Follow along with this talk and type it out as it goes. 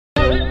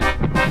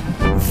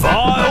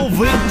Vile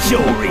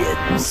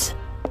Victorians.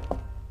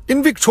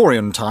 In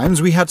Victorian times,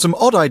 we had some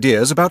odd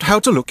ideas about how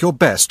to look your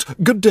best.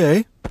 Good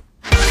day.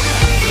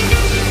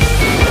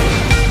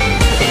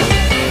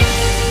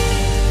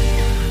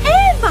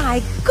 Oh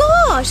my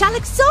gosh,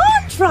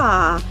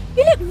 Alexandra!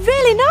 You look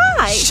really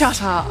nice.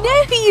 Shut up.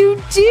 No, you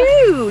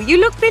do. You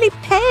look really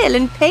pale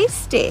and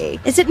pasty.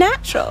 Is it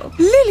natural?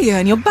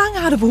 Lillian, you're bang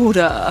out of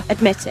order.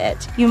 Admit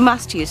it. You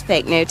must use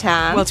fake no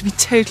tan. Well, to be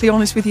totally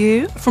honest with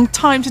you, from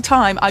time to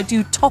time I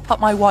do top up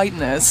my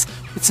whiteness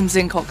with some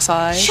zinc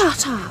oxide.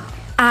 Shut up.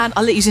 And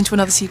I'll let you into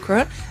another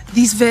secret.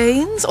 These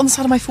veins on the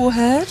side of my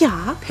forehead.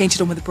 Yeah.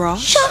 Painted on with a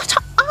brush. Shut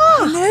up.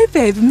 I know,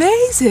 babe.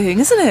 Amazing,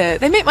 isn't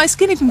it? They make my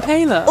skin even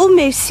paler.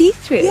 Almost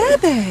see-through. Yeah,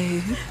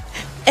 babe.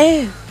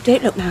 Oh,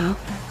 don't look now.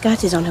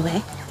 Gertie's on her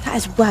way. That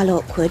is well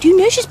awkward. You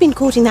know she's been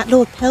courting that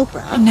Lord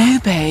Pilbara. No,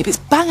 babe. It's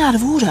bang out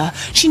of order.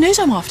 She knows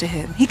I'm after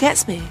him. He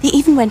gets me. They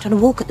even went on a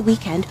walk at the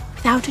weekend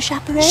without a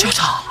chaperone. Shut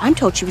up. I'm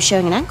told she was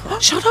showing an ankle.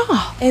 Shut up.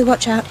 Oh,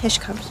 watch out. Here she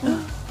comes.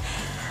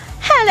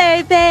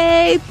 Hello,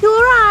 babe. You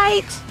all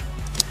right?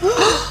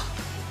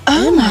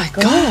 Oh my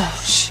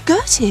gosh.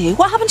 Gertie,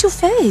 what happened to your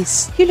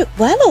face? You look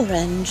well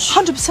orange.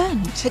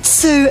 100%. It's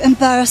so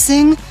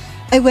embarrassing.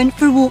 I went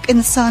for a walk in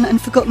the sun and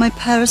forgot my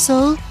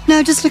parasol.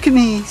 Now just look at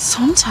me.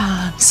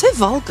 Suntan. So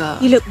vulgar.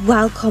 You look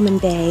well common,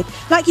 babe.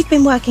 Like you've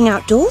been working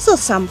outdoors or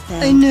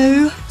something. I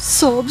know.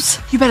 Sobs.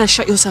 You better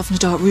shut yourself in a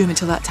dark room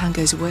until that tan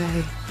goes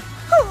away.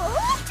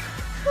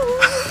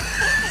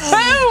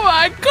 Oh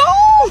my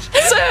god!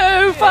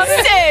 So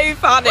funny. So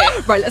funny.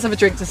 Right, let's have a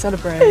drink to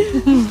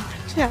celebrate.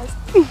 Cheers.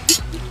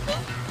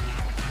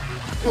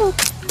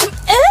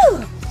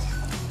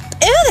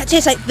 Oh, that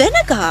tastes like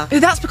vinegar. Oh,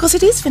 that's because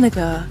it is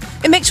vinegar.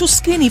 It makes your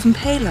skin even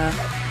paler.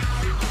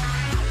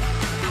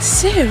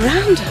 So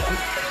random.